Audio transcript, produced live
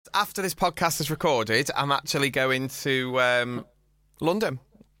after this podcast is recorded, I'm actually going to London.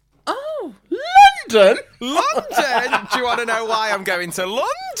 Oh, London? London? Do you want to know why I'm going to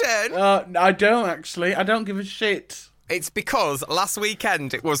London? I don't, actually. I don't give a shit. It's because last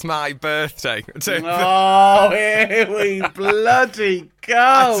weekend it was my birthday. Oh, here we bloody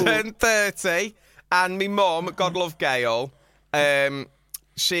go. I turned 30, and my mum, God love Gail,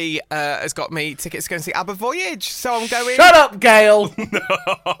 she has got me tickets to go and see ABBA Voyage. So I'm going... Shut up, Gail. Go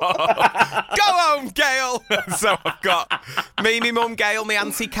home, Gail. So I've got me, my mum, Gail, my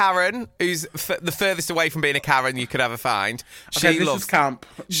auntie Karen, who's the furthest away from being a Karen you could ever find. Okay, this is camp.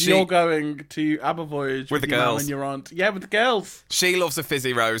 You're going to ABBA Voyage with the your girls. Mum and your aunt. Yeah, with the girls. She loves a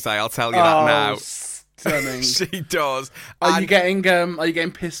fizzy rosé, I'll tell you that now. Stunning. She does. Are you getting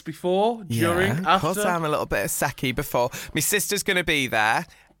pissed before, during, after? Of course I'm a little bit of seki before. My sister's going to be there,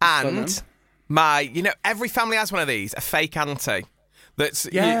 and every family has one of these, a fake auntie. That's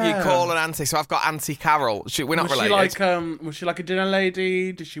you call an auntie. So I've got Auntie Carol. We're not related. Was she like a dinner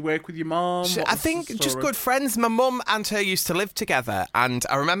lady? Did she work with your mum? I think just good friends. My mum and her used to live together, and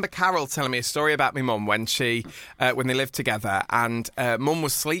I remember Carol telling me a story about my mum when they lived together, and mum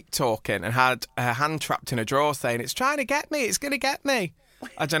was sleep talking and had her hand trapped in a drawer, saying, "It's trying to get me. It's going to get me."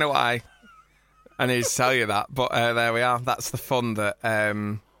 I don't know why I need to tell you that, but there we are. That's the fun that.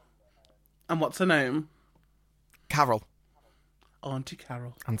 And what's her name? Carol. Auntie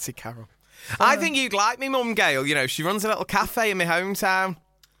Carol. Auntie Carol. I think you'd like me, Mum Gail. You know, she runs a little cafe in my hometown.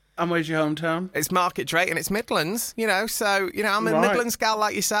 And where's your hometown? It's Market Drayton. It's Midlands, so, I'm a Midlands gal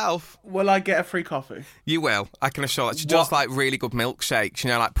like yourself. Will I get a free coffee? You will. I can assure that. She does, really good milkshakes,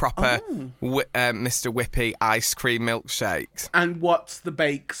 like proper Mr. Whippy ice cream milkshakes. And what's the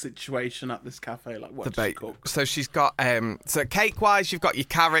bake situation at this cafe? Like, what does she cook? So she's got, so cake-wise, you've got your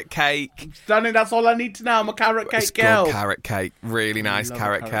carrot cake. Stunning, that's all I need to know. I'm a carrot cake girl. Good carrot cake. Really nice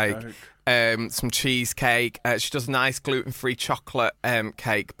carrot cake. Some cheesecake. She does nice gluten-free chocolate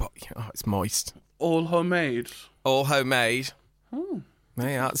cake, but it's moist. All homemade. All homemade.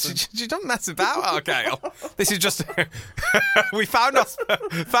 Yeah, she don't mess about, Gail. This is just we found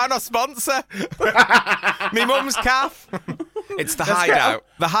our sponsor. Me mum's calf. It's the Hideout.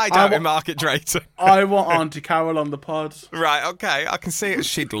 The Hideout in Market Drayton. I want Auntie Carol on the pod. Right, okay, I can see it.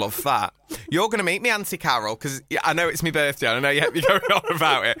 She'd love that. You're going to meet me, Auntie Carol, because I know it's my birthday, and I know you have me going on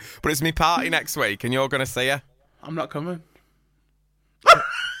about it, but it's my party next week, and you're going to see her. I'm not coming.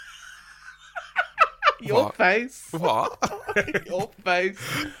 Your face. What? Your face.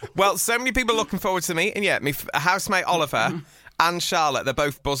 Well, so many people looking forward to meeting you. My housemate Oliver and Charlotte, they're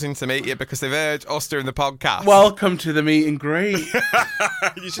both buzzing to meet you because they've heard us doing the podcast. Welcome to the meet and greet.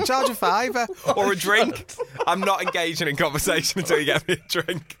 You should charge a £5 or a drink. I'm not engaging in conversation until you get me a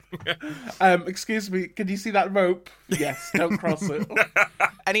drink. Excuse me, can you see that rope? Yes, don't cross it.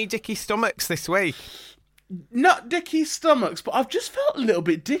 Any Dicky stomachs this week? Not Dicky stomachs, but I've just felt a little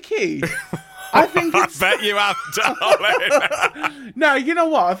bit Dicky. I bet you have, darling. No, you know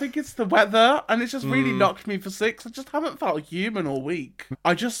what? I think it's the weather, and it's just really knocked me for six. I just haven't felt human all week.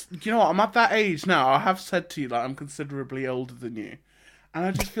 You know what? I'm at that age now. I have said to you that I'm considerably older than you. And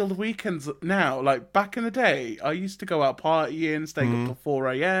I just feel the weekends now, like back in the day, I used to go out partying, staying up till 4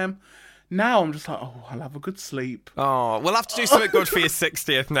 a.m. Now I'm just like, I'll have a good sleep. Oh, we'll have to do something good for your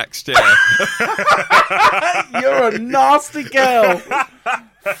 60th next year. You're a nasty girl.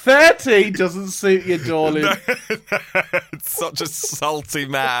 30 doesn't suit you, darling. It's such a salty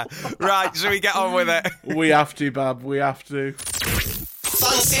mare. Right, shall we get on with it? We have to, Bab. We have to.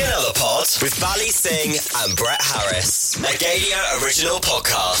 Fancy another pod with Bally and Brett Harris, a Galia original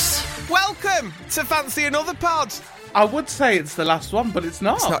podcast. Welcome to Fancy Another Pod. I would say it's the last one, but it's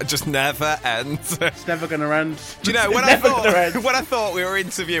not. It's not, it just never ends. It's never going to end. Do you know, when I thought we were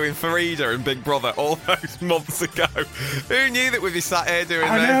interviewing Farida and Big Brother all those months ago, who knew that we'd be sat here doing this?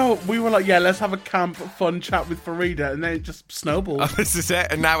 I know. We were like, let's have a camp, fun chat with Farida, and then it just snowballed. Oh, this is it.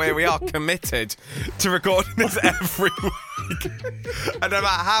 And now here we are, committed to recording this every week. And no matter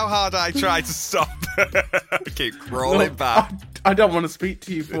how hard I try to stop, I keep crawling back. I don't want to speak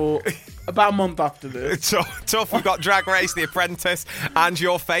to you for about a month after this. Tough. We've got Drag Race, The Apprentice, and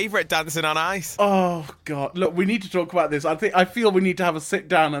your favourite, Dancing on Ice. Oh, God. Look, we need to talk about this. I feel we need to have a sit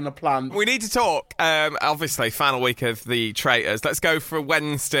down and a plan. We need to talk, obviously, final week of the Traitors. Let's go for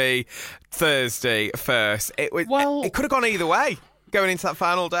Wednesday, Thursday first. It could have gone either way. Going into that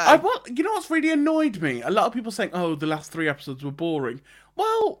final day. You know what's really annoyed me? A lot of people saying, the last 3 episodes were boring.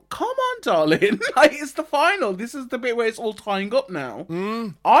 Well, come on, darling. Like, it's the final. This is the bit where it's all tying up now.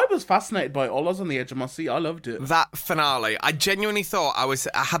 I was fascinated by it all. I was on the edge of my seat. I loved it. That finale, I genuinely thought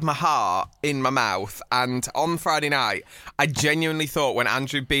I had my heart in my mouth, and on Friday night, I genuinely thought when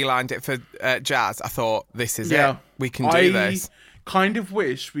Andrew beelined it for Jazz, I thought, this is it. We can do this. Kind of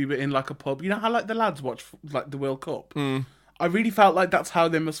wish we were in like a pub. You know how like the lads watch like the World Cup? I really felt like that's how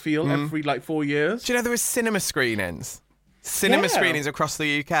they must feel every like 4 years. Do you know there was cinema screenings? Screenings across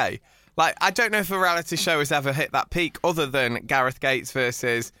the UK. Like, I don't know if a reality show has ever hit that peak other than Gareth Gates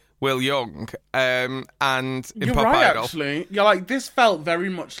versus Will Young and in You're Pop right, Idol. actually. Yeah, like, this felt very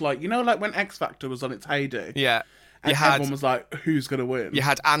much like, you know, like when X Factor was on its heyday? Yeah. And everyone was like, who's going to win? You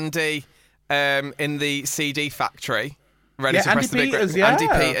had Andy in the CD factory ready to Andy press the big... Peters, Andy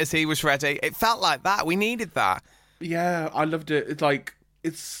Peters, he was ready. It felt like that. We needed that. Yeah, I loved it. It's like,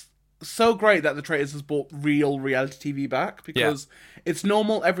 it's so great that the Traitors has brought real reality TV back, because it's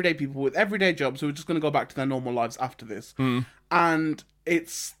normal, everyday people with everyday jobs who are just going to go back to their normal lives after this. And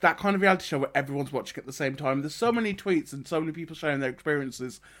it's that kind of reality show where everyone's watching at the same time. There's so many tweets and so many people sharing their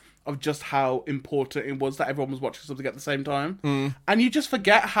experiences of just how important it was that everyone was watching something at the same time. And you just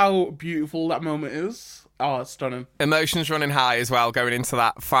forget how beautiful that moment is. Oh, it's stunning. Emotions running high as well, going into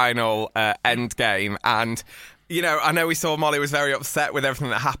that final end game. And, you know, I know we saw Molly was very upset with everything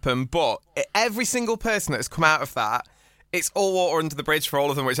that happened, but every single person that has come out of that, it's all water under the bridge for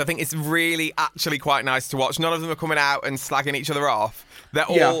all of them, which I think is really actually quite nice to watch. None of them are coming out and slagging each other off. They're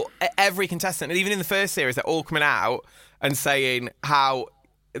all, every contestant, and even in the first series, they're all coming out and saying how,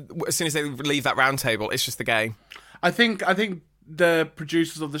 as soon as they leave that round table, it's just the game. I think the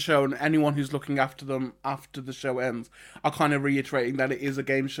producers of the show and anyone who's looking after them after the show ends are kind of reiterating that it is a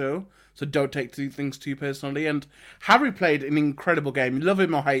game show, so don't take things too personally. And Harry played an incredible game. You love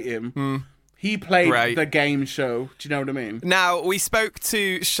him or hate him. He played the game show. Do you know what I mean? Now, we spoke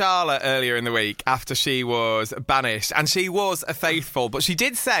to Charlotte earlier in the week after she was banished, and she was a faithful, but she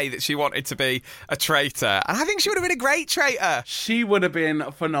did say that she wanted to be a traitor, and I think she would have been a great traitor. She would have been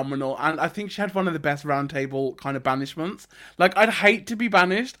phenomenal, and I think she had one of the best roundtable kind of banishments. Like, I'd hate to be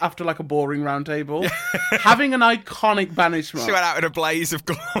banished after, like, a boring roundtable. Having an iconic banishment. She went out in a blaze of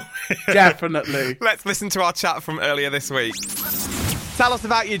glory. Definitely. Let's listen to our chat from earlier this week. Tell us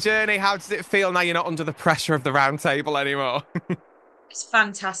about your journey. How does it feel now you're not under the pressure of the round table anymore? It's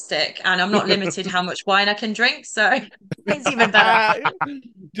fantastic, and I'm not limited how much wine I can drink, so it's even better.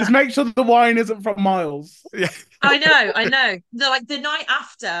 Just make sure the wine isn't from Miles. Yeah. I know. The night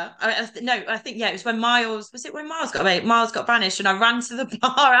after, I think it was when Miles got away? Miles got banished, and I ran to the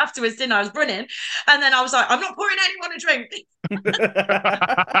bar afterwards, didn't I? I was running, and then I was like, I'm not pouring anyone a drink.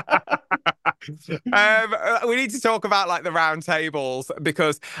 We need to talk about like the round tables,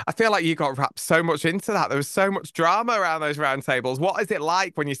 because I feel like you got wrapped so much into that. There was so much drama around those round tables. What is it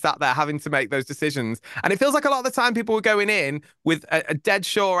like when you sat there having to make those decisions? And it feels like a lot of the time people were going in with a dead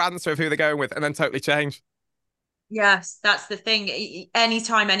sure answer of who they're going with and then totally change. Yes, that's the thing.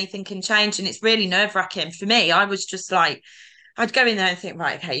 Anytime anything can change, and it's really nerve-wracking. For me, I was just like, I'd go in there and think,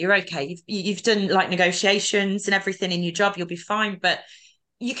 right, okay, you're okay. You've done like negotiations and everything in your job, you'll be fine. But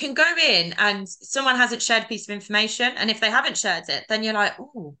you can go in and someone hasn't shared a piece of information, and if they haven't shared it, then you're like,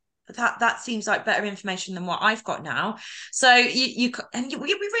 oh, that seems like better information than what I've got now. So we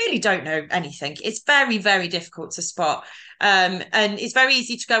really don't know anything. It's very, very difficult to spot. And it's very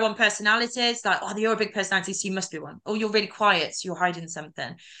easy to go on personalities, like, oh, you're a big personality, so you must be one. Or you're really quiet, so you're hiding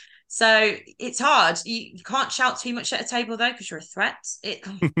something. So it's hard. You can't shout too much at a table, though, because you're a threat. They're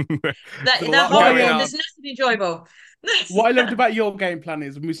horrible. There's nothing enjoyable. What I loved about your game plan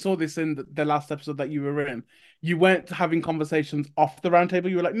is, when we saw this in the last episode that you were in, you weren't having conversations off the round table.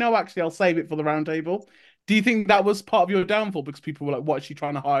 You were like, no, actually, I'll save it for the round table. Do you think that was part of your downfall? Because people were like, what is she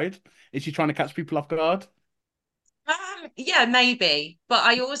trying to hide? Is she trying to catch people off guard? Yeah, maybe. But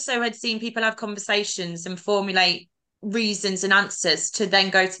I also had seen people have conversations and formulate reasons and answers to then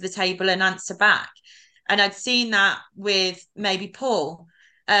go to the table and answer back. And I'd seen that with maybe Paul.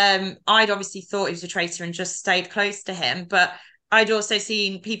 I'd obviously thought he was a traitor and just stayed close to him, but I'd also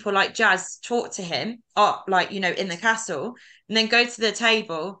seen people like Jazz talk to him, in the castle, and then go to the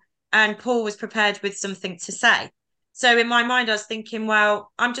table, and Paul was prepared with something to say. So in my mind, I was thinking,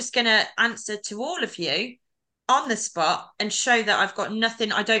 well, I'm just going to answer to all of you on the spot and show that I've got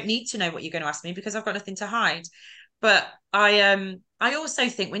nothing. I don't need to know what you're going to ask me because I've got nothing to hide. But I also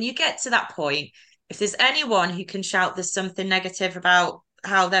think when you get to that point, if there's anyone who can shout there's something negative about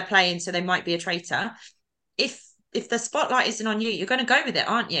how they're playing, so they might be a traitor, if the spotlight isn't on you, you're going to go with it,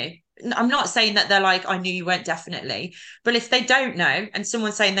 aren't you? I'm not saying that they're like, I knew you weren't definitely, but if they don't know and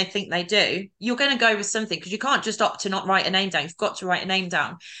someone's saying they think they do, you're going to go with something because you can't just opt to not write a name down. You've got to write a name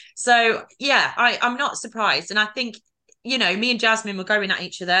down. So yeah, I'm not surprised. And I think, you know, me and Jasmine were going at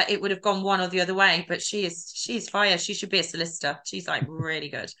each other. It would have gone one or the other way, but she's fire. She should be a solicitor. She's like really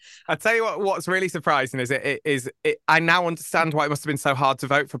good. I tell you what's really surprising is I now understand why it must have been so hard to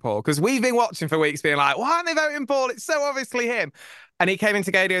vote for Paul, because we've been watching for weeks being like, why aren't they voting Paul? It's so obviously him. And he came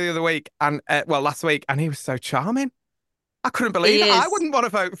into Gadio the other week and last week, and he was so charming. I couldn't believe He it. I is. wouldn't want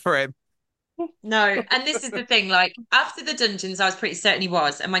to vote for him. No, and this is the thing, like after the dungeons, I was pretty certain he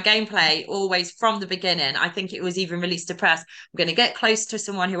was. And my gameplay always from the beginning, I think it was even released to press. I'm going to get close to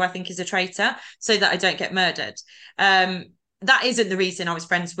someone who I think is a traitor so that I don't get murdered. That isn't the reason I was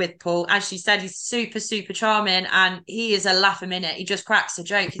friends with Paul. As she said, he's super, super charming and he is a laugh a minute. He just cracks a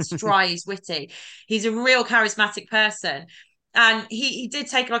joke. He's dry, he's witty. He's a real charismatic person. And he did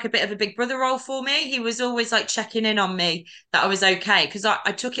take like a bit of a big brother role for me. He was always like checking in on me that I was okay, because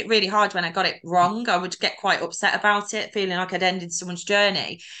I took it really hard when I got it wrong. I would get quite upset about it, feeling like I'd ended someone's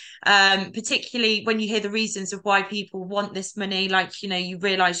journey. Particularly when you hear the reasons of why people want this money, like, you know, you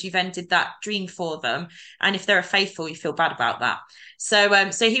realize you've ended that dream for them, and if they're faithful, you feel bad about that. So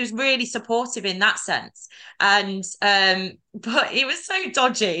he was really supportive in that sense. And but he was so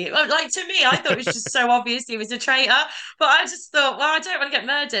dodgy. Like to me, I thought it was just so obvious he was a traitor. But I just thought, well, I don't want to get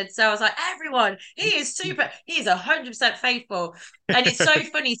murdered. So I was like, everyone, he's 100% faithful. And it's so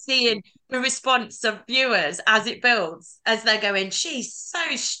funny seeing the response of viewers as it builds, as they're going, she's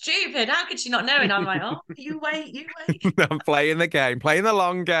so stupid. How could she not know? And I'm like, oh, you wait. I'm playing the game, playing the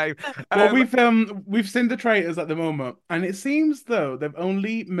long game. Well, we've seen the traitors at the moment, and it seems though they've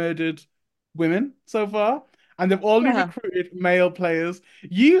only murdered women so far, and they've only recruited male players.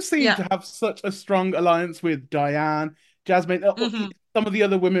 You seem to have such a strong alliance with Diane, Jasmine, some of the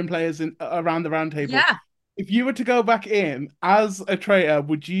other women players around the round table. Yeah. If you were to go back in as a traitor,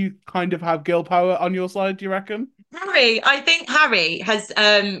 would you kind of have girl power on your side, do you reckon? I think Harry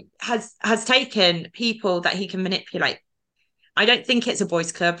has taken people that he can manipulate. I don't think it's a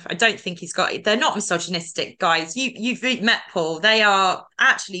boys' club. I don't think they're not misogynistic guys. You've met Paul. They are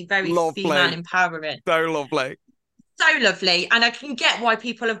actually very female empowering. So lovely. So lovely. And I can get why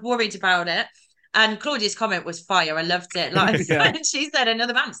people have worried about it. And Claudia's comment was fire. I loved it. Like she said,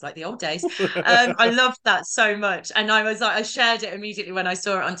 another man's like the old days. I loved that so much. And I was like, I shared it immediately when I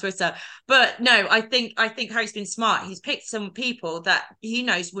saw it on Twitter. But no, I think Harry's been smart. He's picked some people that he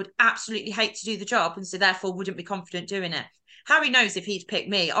knows would absolutely hate to do the job, and so therefore wouldn't be confident doing it. Harry knows if he'd picked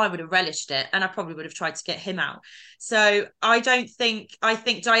me, I would have relished it, and I probably would have tried to get him out. So I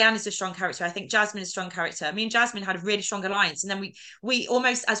think Diane is a strong character. I think Jasmine is a strong character. Me and Jasmine had a really strong alliance, and then we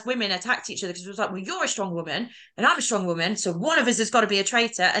almost as women attacked each other because it was like, well, you're a strong woman and I'm a strong woman, so one of us has got to be a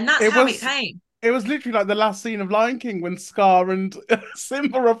traitor, and that's how it came. It was literally like the last scene of Lion King when Scar and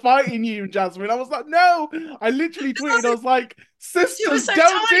Simba are fighting you, Jasmine. I was like, no. I literally tweeted, I was like, sisters,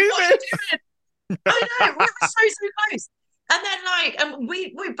 don't do this. I know, we were so close. And then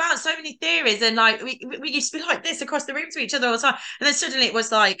we bounced so many theories, and like we used to be like this across the room to each other all the time. And then suddenly it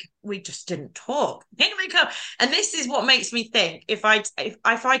was like we just didn't talk. Here we come. And this is what makes me think if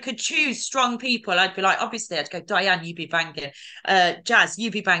I could choose strong people, I'd be like, obviously I'd go, Diane, you be banging, Jazz, you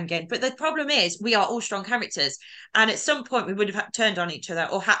be banging. But the problem is we are all strong characters. And at some point we would have turned on each other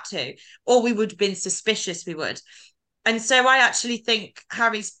or had to, or we would have been suspicious we would. And so I actually think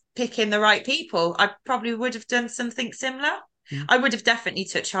Harry's picking the right people. I probably would have done something similar. I would have definitely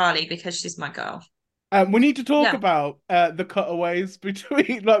took Charlie because she's my girl. We need to talk about the cutaways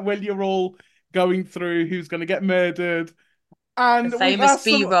between like when you're all going through who's going to get murdered, and the famous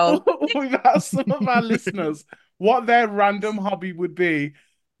B-roll. We've asked some of our listeners what their random hobby would be.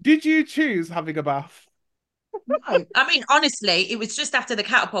 Did you choose having a bath? No, I mean, honestly, it was just after the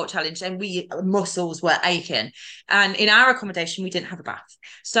catapult challenge and muscles were aching. And in our accommodation, we didn't have a bath.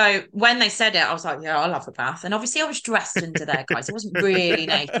 So when they said it, I was like, yeah, I'll have a bath. And obviously I was dressed under there, guys. I wasn't really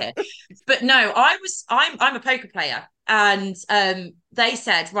naked. But no, I'm a poker player. And they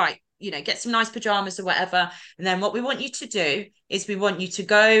said, right, you know, get some nice pajamas or whatever. And then what we want you to do is we want you to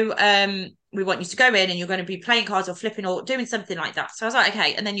go in and you're going to be playing cards or flipping or doing something like that. So I was like,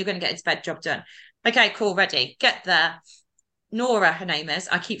 okay. And then you're going to get into bed, job done. Okay, cool, ready. Get there. Nora, her name is.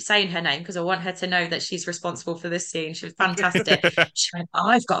 I keep saying her name because I want her to know that she's responsible for this scene. She was fantastic. She went,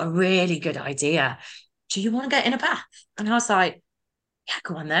 I've got a really good idea. Do you want to get in a bath? And I was like, yeah,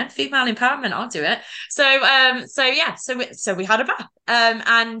 go on then. Female empowerment, I'll do it. So we had a bath.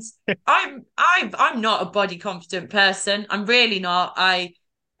 And I'm not a body confident person. I'm really not. I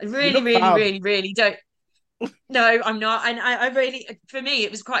really don't. No, I'm not. And I really, for me,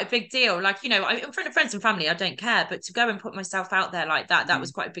 it was quite a big deal. Like, in front of friends and family, I don't care. But to go and put myself out there like that, that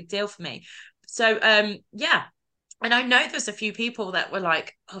was quite a big deal for me. So, yeah. And I know there's a few people that were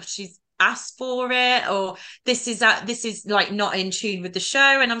like, oh, she's asked for it, or this is like not in tune with the show.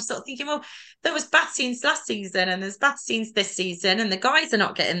 And I'm sort of thinking, well, there was bad scenes last season and there's bad scenes this season, and the guys are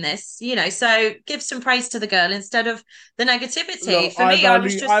not getting this. So give some praise to the girl instead of the negativity. Look, For me, I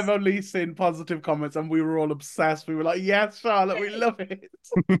was just I've only seen positive comments, and we were all obsessed. We were like, "Yes, Charlotte, we love it."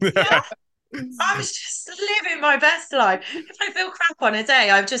 yeah. I was just living my best life. If I feel crap on a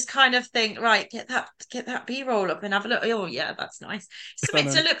day, I just kind of think, right, get that B-roll up and have a look. Oh yeah, that's nice. Something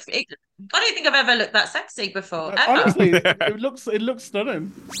to Stunning. look. I don't think I've ever looked that sexy before, ever. Honestly, it looks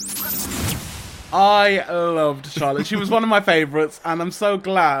stunning. I loved Charlotte. She was one of my favorites, and I'm so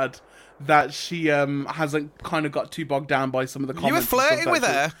glad that she hasn't kind of got too bogged down by some of the comments. You were flirting with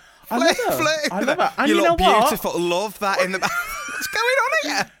her. I love her. Flirting I with love her. her. And You you know look what? beautiful. Love that in the back. What's going on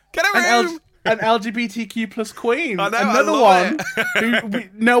here? Get a room. An LGBTQ plus queen. I know, Another I love one who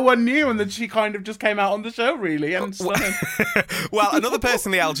no one knew, and then she kind of just came out on the show, really, and stunning. Well, another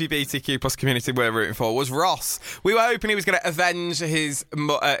person the LGBTQ plus community were rooting for was Ross. We were hoping he was going to avenge his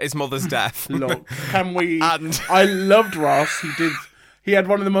mother's death. Look, can we? And I loved Ross. He had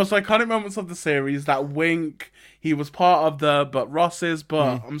one of the most iconic moments of the series. That wink. He was part of but Ross's.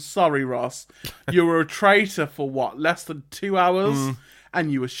 But I'm sorry, Ross. You were a traitor for what? Less than 2 hours,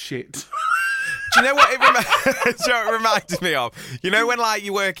 and you were shit. Do you know what it reminded me of? You know when like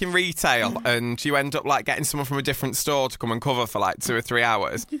you work in retail and you end up like getting someone from a different store to come and cover for like 2 or 3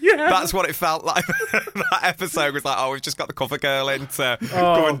 hours? Yeah. That's what it felt like. That episode was like, oh, we've just got the cover girl in to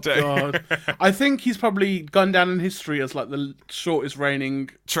come and do. God. I think he's probably gone down in history as like the shortest reigning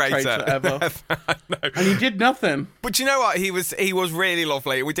traitor ever. I know. And he did nothing. But you know what? He was really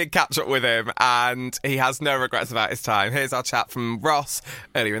lovely. We did catch up with him and he has no regrets about his time. Here's our chat from Ross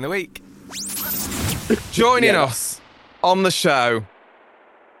earlier in the week. Joining us on the show,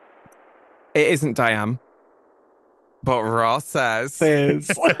 it isn't Diane, but Ross says. Oh,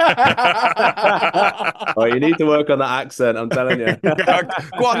 you need to work on that accent, I'm telling you. Go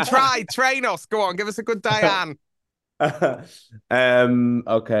on, train us. Go on, give us a good Diane.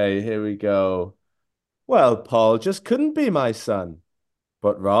 Okay, here we go. Well, Paul just couldn't be my son,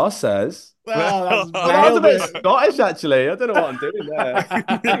 but Ross says. Well, Well, that was a bit Scottish, actually. I don't know what I'm doing there.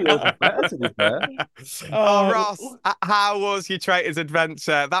 I think it was better, to be fair. Oh, Ross, how was your Traitors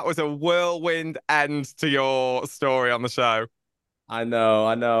adventure? That was a whirlwind end to your story on the show. I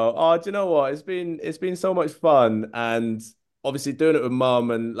know. Oh, do you know what? It's been so much fun, and obviously doing it with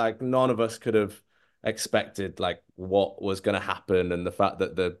Mum, and like none of us could have expected like what was going to happen, and the fact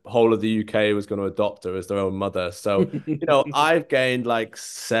that the whole of the UK was going to adopt her as their own mother. So I've gained like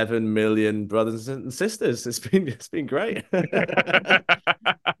 7 million brothers and sisters. It's been great.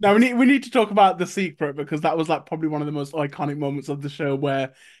 Now we need to talk about The Secret, because that was like probably one of the most iconic moments of the show,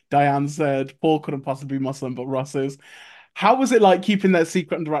 where Diane said Paul couldn't possibly be my son, but Ross is. How was it like keeping that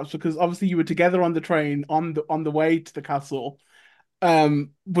secret under wraps? Because obviously you were together on the train on the way to the castle.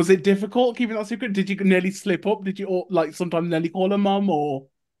 Was it difficult keeping that secret? Did you nearly slip up? Did you like sometimes nearly call her mum or?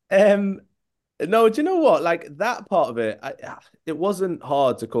 No, do you know what? Like that part of it, it wasn't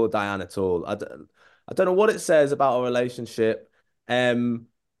hard to call Diane at all. I don't know what it says about our relationship,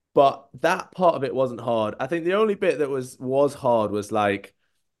 but that part of it wasn't hard. I think the only bit that was hard was like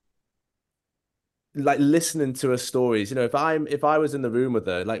listening to her stories. If I was in the room with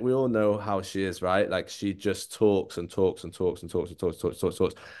her, like we all know how she is, right? Like she just talks and talks and talks and talks and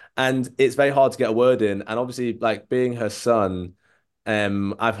talks. And it's very hard to get a word in. And obviously, like being her son,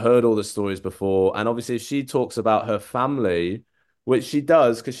 I've heard all the stories before. And obviously if she talks about her family, which she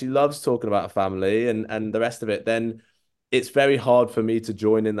does because she loves talking about her family and the rest of it, then it's very hard for me to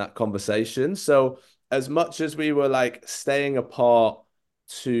join in that conversation. So as much as we were like staying apart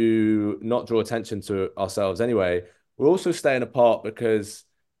to not draw attention to ourselves anyway, we're also staying apart because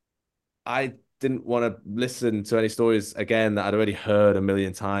I didn't want to listen to any stories again that I'd already heard a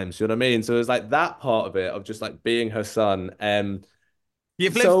million times. You know what I mean? So it was like that part of it of just like being her son.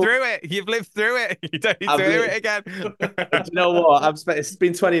 You've lived through it. You've lived through it. You don't need to do it again. Do you know what? It's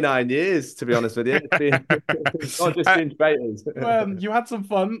been 29 years, to be honest with you. It's not just been Traitors. You had some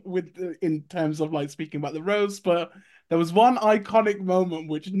fun in terms of like speaking about the roast, but there was one iconic moment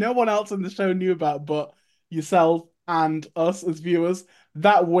which no one else in the show knew about, but yourself and us as viewers.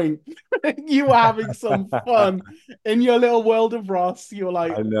 That wink. You were having some fun in your little world of Ross. You were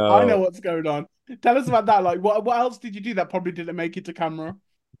like, I know what's going on. Tell us about that. Like, what else did you do that probably didn't make it to camera?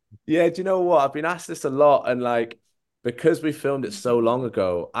 Yeah, do you know what? I've been asked this a lot, and like because we filmed it so long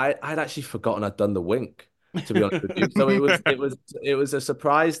ago, I'd actually forgotten I'd done the wink. to be honest with you. So it was a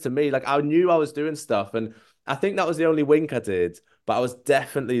surprise to me. Like, I knew I was doing stuff, and I think that was the only wink I did, but I was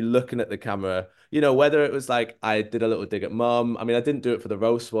definitely looking at the camera. Whether it was like I did a little dig at mum. I mean, I didn't do it for the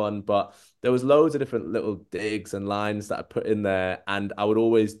roast one, but there was loads of different little digs and lines that I put in there, and I would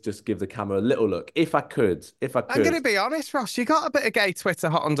always just give the camera a little look if I could. If I I'm going could. to be honest, Ross, you got a bit of gay Twitter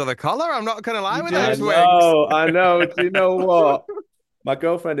hot under the collar. I'm not going to lie You with did. those winks. I know. Do you know what? My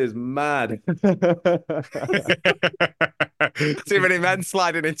girlfriend is mad. Too many men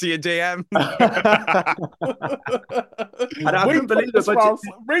sliding into your DM. I couldn't believe it, but Ross.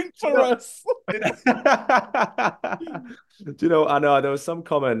 Ring for us. Do you know? I know there was some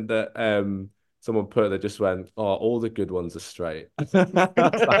comment that someone put that just went, "Oh, all the good ones are straight."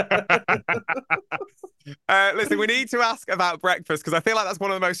 Listen, we need to ask about breakfast because I feel like that's one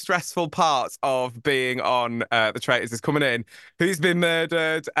of the most stressful parts of being on the Traitors, is coming in, who's been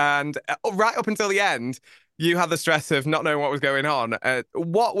murdered, and right up until the end, you had the stress of not knowing what was going on.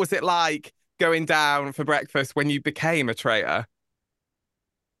 What was it like going down for breakfast when you became a traitor?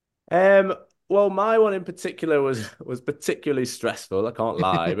 Um, well, my one in particular was particularly stressful. I can't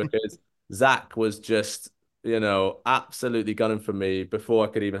lie because Zack was just, absolutely gunning for me before I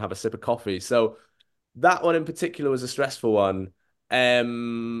could even have a sip of coffee. So that one in particular was a stressful one.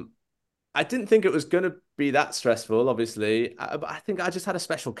 I didn't think it was going to be that stressful, obviously. But I think I just had a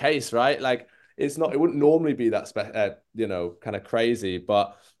special case, right? Like, it wouldn't normally be that kind of crazy.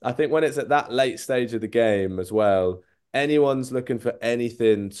 But I think when it's at that late stage of the game as well, anyone's looking for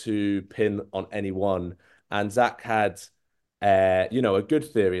anything to pin on anyone. And Zack had, a good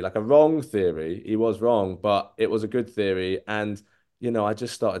theory, like a wrong theory. He was wrong, but it was a good theory. And, I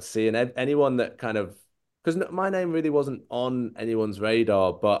just started seeing anyone that kind of, because my name really wasn't on anyone's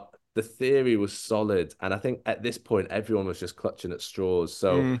radar, but the theory was solid. And I think at this point, everyone was just clutching at straws.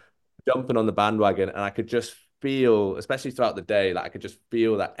 So jumping on the bandwagon, and I could just feel, especially throughout the day, like I could just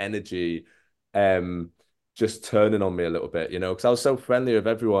feel that energy just turning on me a little bit, because I was so friendly with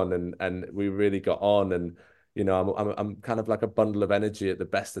everyone, and we really got on. And I'm kind of like a bundle of energy at the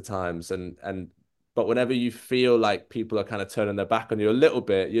best of times, but whenever you feel like people are kind of turning their back on you a little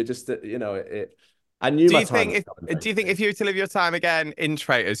bit, you're just I knew Do my you time think was if coming, do you think basically. if you were to live your time again in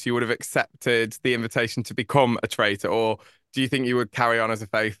Traitors, you would have accepted the invitation to become a traitor, or do you think you would carry on as a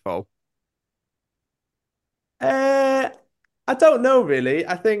faithful? Uh, I don't know really.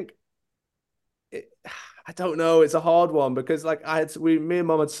 I think it, I don't know. It's a hard one because like me and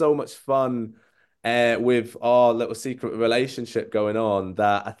Mum had so much fun with our little secret relationship going on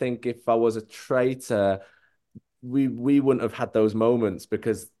that I think if I was a traitor, we wouldn't have had those moments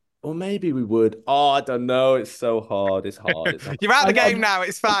because, or maybe we would. Oh, I don't know. It's so hard. It's hard. It's hard. You're out of the I, game now.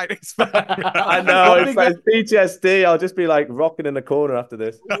 It's fine. It's fine. I know. one It's thing like it's PTSD. I'll just be like rocking in the corner after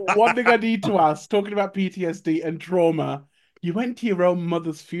this. one thing I need to ask, talking about PTSD and trauma, you went to your own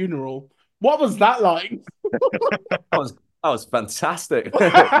mother's funeral. What was that like? That was fantastic.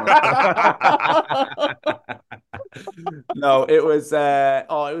 No, it was it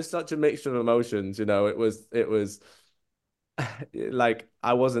was such a mixture of emotions, it was like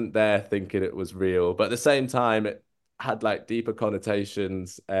I wasn't there thinking it was real, but at the same time it had like deeper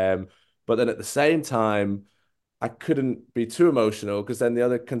connotations. But then at the same time I couldn't be too emotional because then the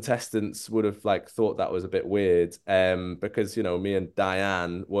other contestants would have like thought that was a bit weird. Because me and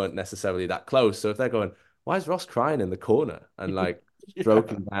Diane weren't necessarily that close. So if they're going, why is Ross crying in the corner and like Yeah.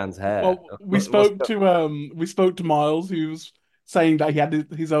 stroking Diane's hair? Well, we spoke to Miles, who was saying that he had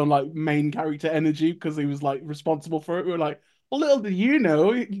his own like main character energy because he was like responsible for it. We were like, well, little did you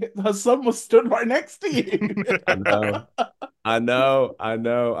know, her son was stood right next to you. I know. I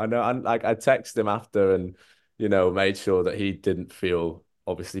know. And like I texted him after and made sure that he didn't feel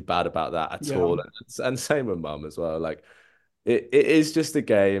obviously bad about that at Yeah. all. And same with mum as well. Like it is just a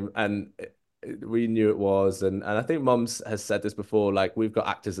game, and we knew it was. And I think mum's has said this before, like we've got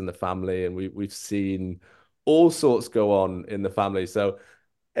actors in the family and we've seen all sorts go on in the family. So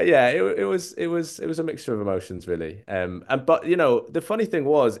yeah, it was a mixture of emotions really. And but the funny thing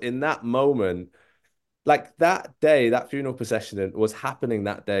was in that moment, like that day, that funeral procession was happening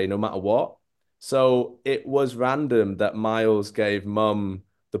that day, no matter what. So it was random that Miles gave Mum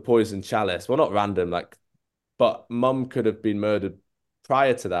the poison chalice. Well, not random, like, but Mum could have been murdered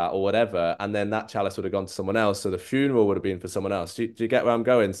prior to that or whatever, and then that chalice would have gone to someone else. So the funeral would have been for someone else. Do you get where I'm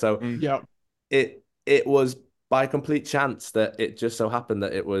going? So Mm. Yeah. it was by complete chance that it just so happened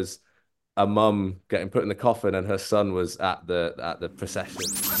that it was a mum getting put in the coffin and her son was at the procession.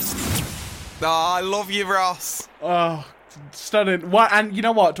 Oh, I love you, Ross. Oh, stunning. What? And you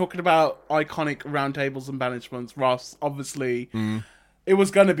know what? Talking about iconic round tables and banishments, Ross, obviously, It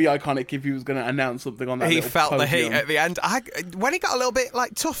was going to be iconic if he was going to announce something on that. He little felt the heat podium. at the end. When he got a little bit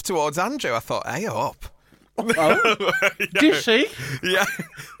like tough towards Andrew, I thought, hey up. Oh, did she? Yeah.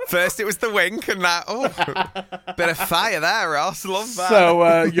 First it was the wink and that. Oh, bit of fire there, Ross. Love that.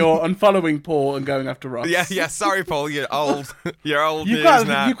 So you're unfollowing Paul and going after Ross. Yeah. Sorry, Paul. You're old. You're old You've news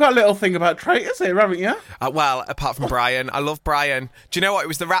now. got a little thing about traitors here, haven't you? Well, apart from Brian, I love Brian. Do you know what? It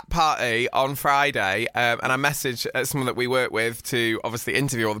was the rap party on Friday, and I messaged someone that we work with to obviously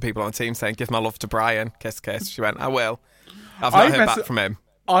interview all the people on the team, saying, "Give my love to Brian." Kiss, kiss. She went, "I will." I've not heard back from him.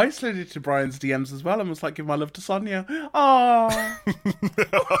 I slid into Brian's DMs as well and was like, "Give my love to Sonia." Oh,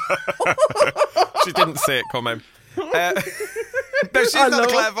 She didn't see it coming. No, she's not the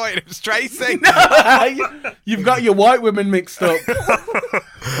clairvoyant. It was Tracy. You've got your white women mixed up.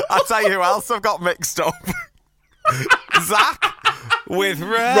 I'll tell you who else I've got mixed up. Zack with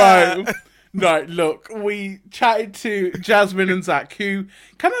Right. Right, look, we chatted to Jasmine and Zack, who,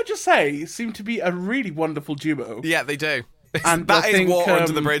 can I just say, seem to be a really wonderful duo. Yeah, they do. And that I is think, water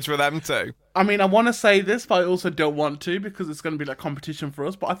under the bridge with them too. I mean, I want to say this, but I also don't want to because it's going to be like competition for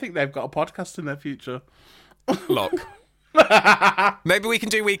us. But I think they've got a podcast in their future. Look. Maybe we can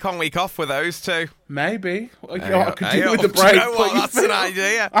do week on, week off with those two. Maybe. I could do with the Do break. you know what? That's an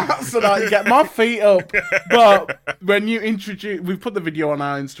idea. That's an idea. Get my feet up. But when you introduce... We've put the video on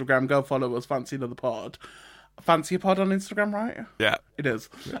our Instagram. Go follow us. Fancy Another Pod. Fancy a Pod on Instagram, right? Yeah. It is.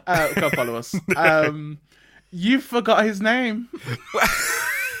 Go follow us. You forgot his name.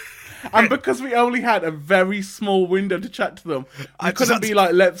 And because we only had a very small window to chat to them, I couldn't be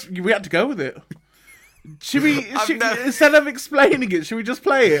like, we had to go with it. Should we, instead of explaining it, should we just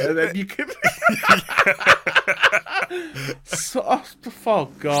play it and then you can... Oh,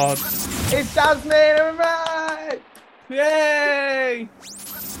 God. It's Jasmine and Brett! Yay!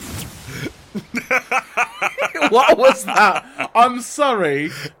 What was that? I'm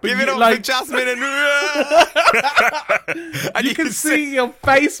sorry. But Give it up for Jasmine and and you can see your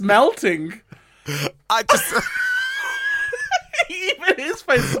face melting. I just... Even his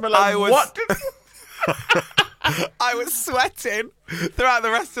face is like, what? I was sweating throughout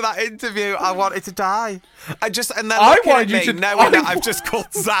the rest of that interview. I wanted to die. And then I looking wanted at you me, to- knowing that I've just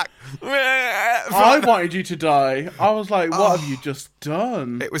called Zack. I wanted you to die. I was like, what have you just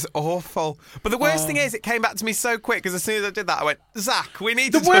done? It was awful. But the worst thing is, it came back to me so quick because as soon as I did that, I went, Zack, we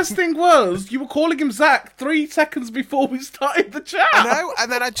need to... The worst thing was, you were calling him Zack 3 seconds before we started the chat. I know,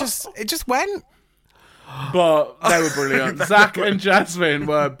 and then it just went. But they were brilliant. Zack and Jasmine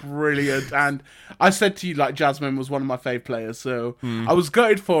were brilliant. And I said to you, like, Jasmine was one of my fave players. So I was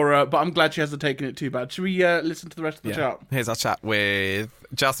gutted for her, but I'm glad she hasn't taken it too bad. Should we listen to the rest of the chat? Here's our chat with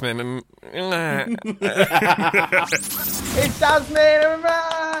Jasmine and... It's Jasmine and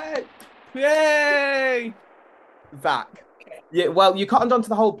Brett! Yay! Zack. Yeah, well, you cottoned onto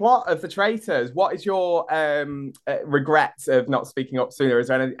the whole plot of the Traitors. What is your regrets of not speaking up sooner? Is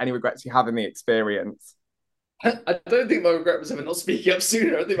there any regrets you have in the experience? I don't think my regret was ever not speaking up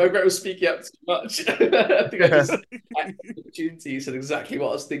sooner. I think my regret was speaking up too much. I think I just had the opportunity, said exactly what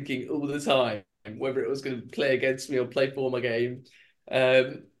I was thinking all the time, whether it was going to play against me or play for my game.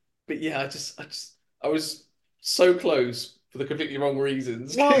 But yeah, I was so close for the completely wrong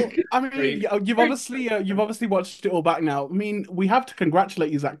reasons. Well, I mean, you've obviously watched it all back now. I mean, we have to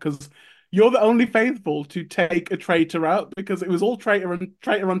congratulate you, Zack, because you're the only faithful to take a traitor out, because it was all traitor on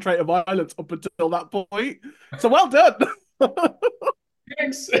traitor violence up until that point. So well done.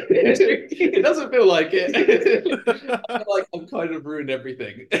 Thanks. It doesn't feel like it. I feel like I've kind of ruined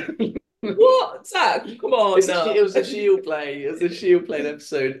everything. What, Zack? Come on. It was a shield play. It was a shield play in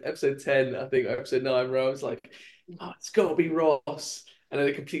episode 10, I think, or episode 9, where I was like, oh, it's got to be Ross. And then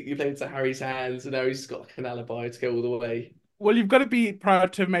it completely played into Harry's hands, and now he's got like an alibi to go all the way. Well, you've got to be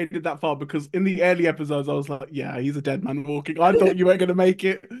proud to have made it that far, because in the early episodes, I was like, yeah, he's a dead man walking. I thought you weren't going to make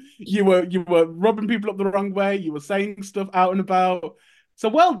it. You were rubbing people up the wrong way. You were saying stuff out and about. So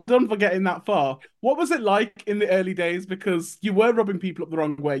well done for getting that far. What was it like in the early days? Because you were rubbing people up the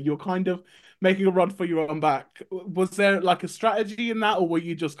wrong way. You were kind of making a rod for your own back. Was there like a strategy in that, or were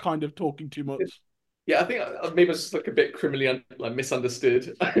you just kind of talking too much? Yeah, I think maybe I was just like a bit criminally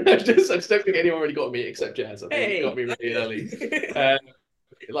misunderstood. I just don't think anyone really got me except Jazz. I think it got me really early.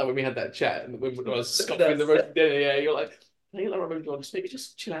 Like when we had that chat and when I was scoffing the roast dinner, yeah, you're like, I remember just maybe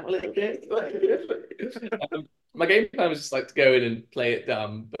just chill out a little bit. My game plan was just like to go in and play it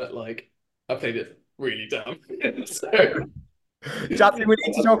dumb, but like I played it really dumb. So Jasmine, we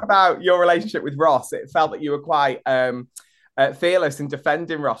need to talk about your relationship with Ross. It felt that you were quite fearless in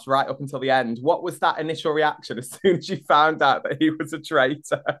defending Ross right up until the end. What was that initial reaction as soon as you found out that he was a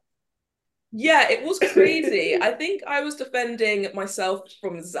traitor? Yeah, it was crazy. I think I was defending myself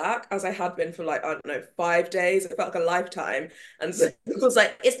from Zach as I had been for like, I don't know, 5 days. It felt like a lifetime. And so it was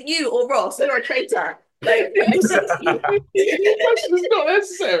like, it's you or Ross, you're a traitor. Like, It's not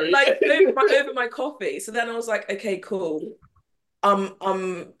necessary. like over my coffee. So then I was like, okay, cool.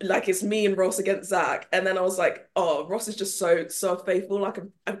 Like it's me and Ross against Zach. And then I was like, oh, Ross is just so faithful. Like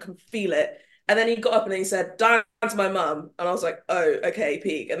I can feel it. And then he got up and then he said, Diane's my mum. And I was like, oh, okay,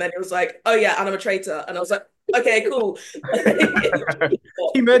 peak. And then he was like, oh yeah, and I'm a traitor. And I was like, okay, cool.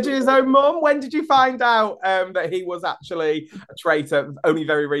 He murdered his own mum. When did you find out that he was actually a traitor? Only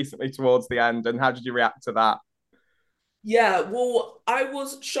very recently towards the end. And how did you react to that? Yeah, well, I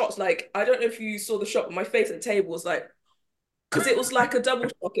was shocked. Like, I don't know if you saw the shot, but my face at the table was like, because it was like a double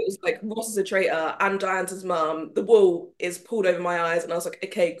shock. It was like Ross is a traitor and Diane's his mum. The wool is pulled over my eyes, and I was like,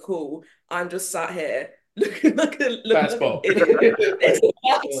 okay, cool. I'm just sat here looking Bad spot. It's a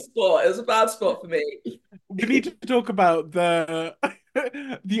bad spot. It was a bad spot for me. We need to talk about the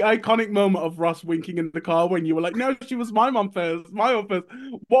the iconic moment of Ross winking in the car when you were like, "No, she was my mum first. My mum first."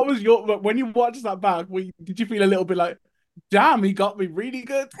 What was your when you watched that back? Did you feel a little bit like, "Damn, he got me really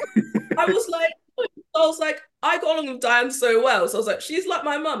good"? I was like, I got along with Diane so well. So I was like, she's like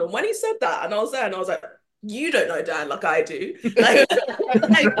my mum. And when he said that, and I was there, and I was like, you don't know Diane like I do. Like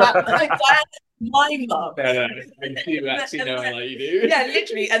Diane's my mum. No, I do actually know her like you do. Yeah,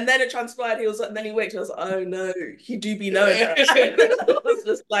 literally. And then it transpired. He was like, and then he winked. And I was like, oh no, he do be knowing her. I was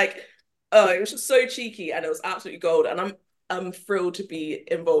just like, oh, it was just so cheeky, and it was absolutely gold. And I'm thrilled to be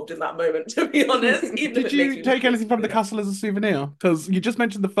involved in that moment, to be honest. Even Did you take anything from the castle as a souvenir? Because you just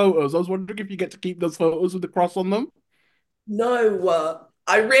mentioned the photos. I was wondering if you get to keep those photos with the cross on them. No,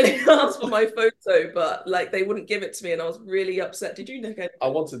 I really asked for my photo, but like they wouldn't give it to me, and I was really upset. Did you, Nick? I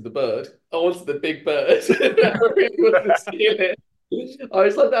wanted the bird. I wanted the big bird. I really wanted to steal it. I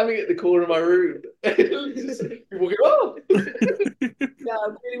was like having it at the corner of my room. People go, oh. Yeah, I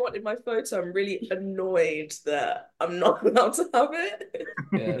really wanted my photo. I'm really annoyed that I'm not allowed to have it.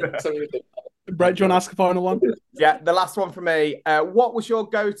 Yeah, Brett, do you want to ask a final one? Yeah, the last one for me. What was your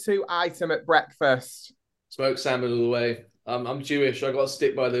go-to item at breakfast? smoked salmon all the way. I'm Jewish. I got to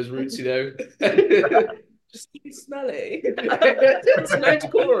stick by those roots, you know. Just smelly. It's no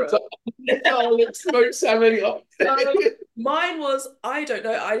decorum. Smoked salmon. Mine was, I don't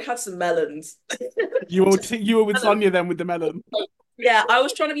know. I had some melons. You were with Sonia then with the melon. Yeah, I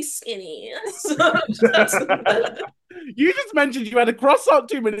was trying to be skinny. So You just mentioned you had a croissant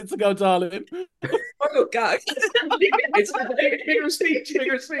 2 minutes ago, darling. I got gagged. It's figure of speech.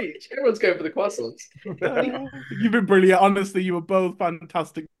 Figure of speech. Everyone's going for the croissants. You've been brilliant. Honestly, you were both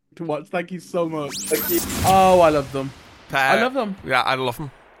fantastic to watch. Thank you so much. Thank you. Oh, I love them. I love them. Yeah, I love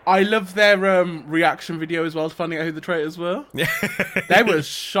them. I love their reaction video as well, finding out who the traitors were. Yeah. They were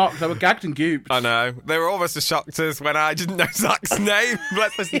shocked. They were gagged and gooped. I know. They were almost as shocked as when I didn't know Zach's name.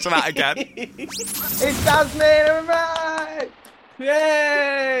 Let's listen to that again. It's Jasmine and Zack!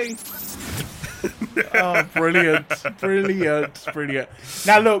 Yay! Oh, brilliant.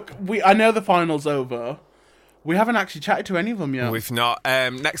 Now, look, I know the final's over. We haven't actually chatted to any of them yet. We've not.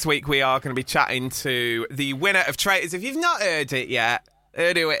 Next week, we are going to be chatting to the winner of Traitors. If you've not heard it yet,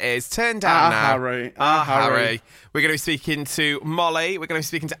 heard who it is. Turn down now. Harry. Harry. We're going to be speaking to Molly. We're going to be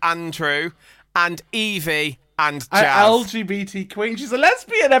speaking to Andrew and Evie and Jazz. LGBT queen. She's a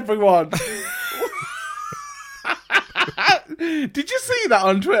lesbian, everyone. Did you see that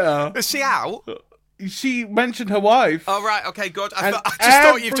on Twitter? Is she out? She mentioned her wife. Oh, right. Okay, good. I just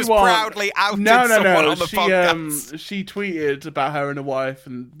thought you've just proudly outed someone on the podcast. She tweeted about her and her wife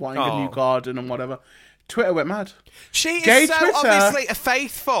and wanting a new garden and whatever. Twitter went mad. She is so obviously a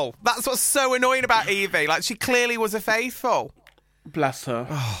faithful. That's what's so annoying about Evie. Like, she clearly was a faithful. Bless her.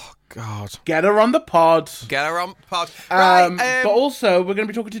 Oh, God. Get her on the pod. Right, but also, we're going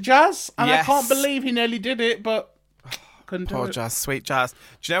to be talking to Jazz. And I can't believe he nearly did it, but couldn't do it. Poor Jazz, sweet Jazz.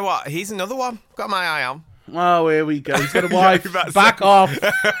 Do you know what? He's another one. Got my eye on. Oh, here we go. He's got a wife. Back off.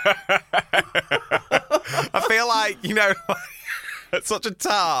 I feel like, you know, such a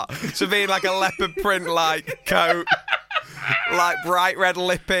tart to be in like a leopard print like coat, like bright red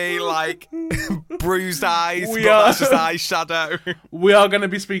lippy, like bruised eyes, that's just eyeshadow. We are going to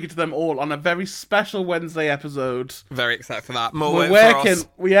be speaking to them all on a very special Wednesday episode. Very excited for that. We're working.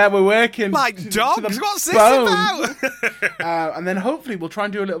 Yeah, we're working. Like dogs? What's this about? And then hopefully we'll try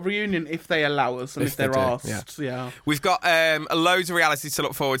and do a little reunion if they allow us and if they're asked. Yeah. We've got loads of realities to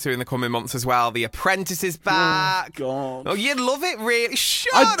look forward to in the coming months as well. The Apprentice is back. Oh, God. Oh, you'd love it, really.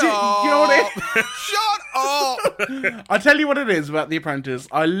 Shut up. You know what Shut up. I'll tell you what it is about The Apprentice.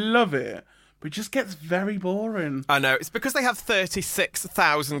 I love it But it just gets very boring. I know. It's because they have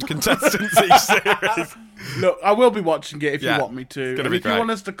 36,000 contestants each series. Look, I will be watching it if Yeah, you want me to. it's gonna And be if great. you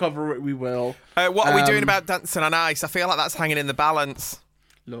want us to cover it, we will. What are we doing about Dancing on Ice? I feel like that's hanging in the balance.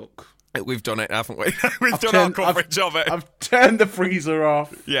 Look. We've done it, haven't we? We've done our coverage of it. I've turned the freezer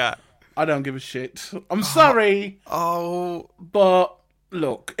off. Yeah. I don't give a shit. I'm sorry. Oh. But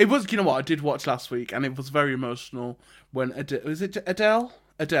look, it was, you know what, I did watch last week and it was very emotional when Adele?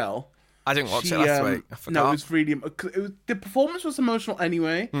 Adele. I didn't watch it last week. I forgot. No, it was really... the performance was emotional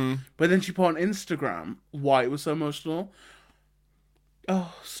anyway, but then she put on Instagram why it was so emotional.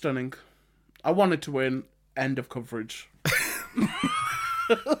 Oh, stunning. I wanted to win. End of coverage.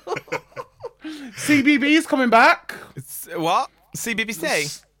 CBB is coming back. What?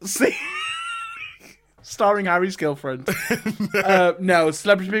 CBBC? Starring Harry's girlfriend. No,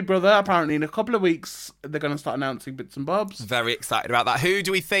 Celebrity Big Brother. Apparently, in a couple of weeks, they're going to start announcing bits and bobs. Very excited about that. Who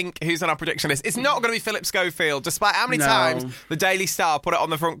do we think? Who's on our prediction list? It's not going to be Philip Schofield, despite how many times the Daily Star put it on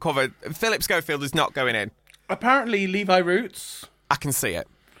the front cover. Philip Schofield is not going in. Apparently, Levi Roots. I can see it.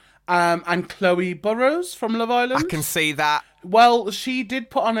 And Chloe Burrows from Love Island. I can see that. Well, she did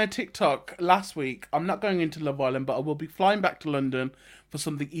put on her TikTok last week, I'm not going into Love Island, but I will be flying back to London for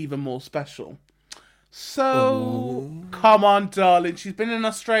something even more special. So, come on, darling. She's been in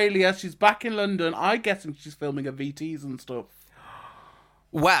Australia. She's back in London. I guess she's filming her VTs and stuff.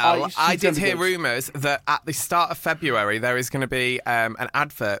 Well, I did hear good. rumours that at the start of February there is going to be an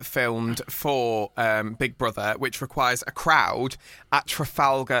advert filmed for Big Brother, which requires a crowd at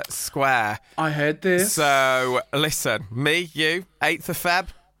Trafalgar Square. I heard this. So, listen, me, you, 8th of Feb.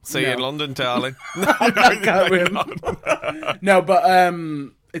 See you in London, darling. I'm not going. No, but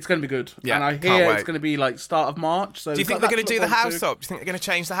it's going to be good. Yeah, and I can't hear wait. it's going to be like start of March. So Do you think they're going to do the house up? Do you think they're going to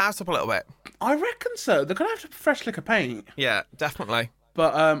change the house up a little bit? I reckon so. They're going to have to fresh lick of paint. Yeah, definitely.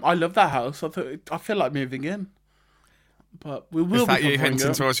 But I love that house. I feel like moving in. But we will Is that be you covering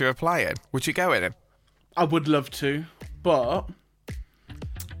hinting it. towards you applying? Would you go in it? I would love to, but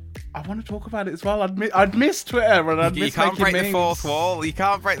I want to talk about it as well. I'd miss Twitter and I'd You miss can't making break memes. the fourth wall. You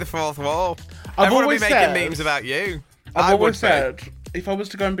can't break the fourth wall. I've Everyone will always be making said- memes about you. I've I always would be. said, if I was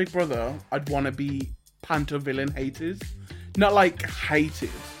to go in Big Brother, I'd want to be panto villain hated. Not like hated,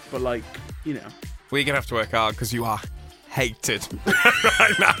 but like, you know. We're going to have to work hard because you are hated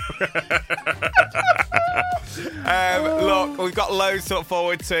right now. Look, we've got loads to look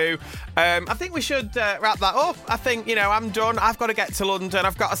forward to. I think we should wrap that up. I think, I'm done. I've got to get to London.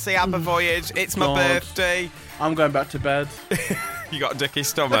 I've got to see ABBA Voyage. It's my God. birthday. I'm going back to bed. You got a Dicky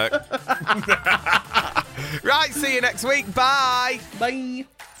stomach. Right, see you next week. Bye. Bye.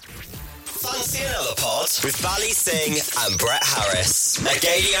 Fancy another pod with Bally Singh and Brett Harris. A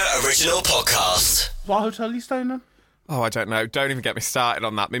Gadio original podcast. What hotel are you staying in? Oh, I don't know. Don't even get me started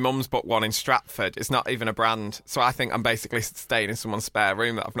on that. My mum's booked one in Stratford. It's not even a brand. So I think I'm basically staying in someone's spare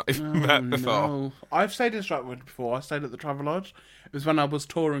room that I've not even met before. No. I've stayed in Stratford before. I stayed at the Travelodge. It was when I was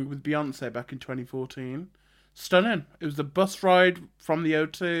touring with Beyonce back in 2014. Stunning. It was the bus ride from the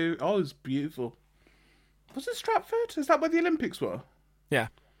O2. Oh, it was beautiful. Was it Stratford? Is that where the Olympics were? Yeah.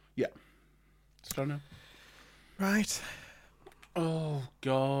 Yeah. Stunning. Right. Oh,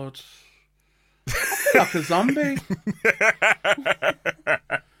 God. I feel like a zombie.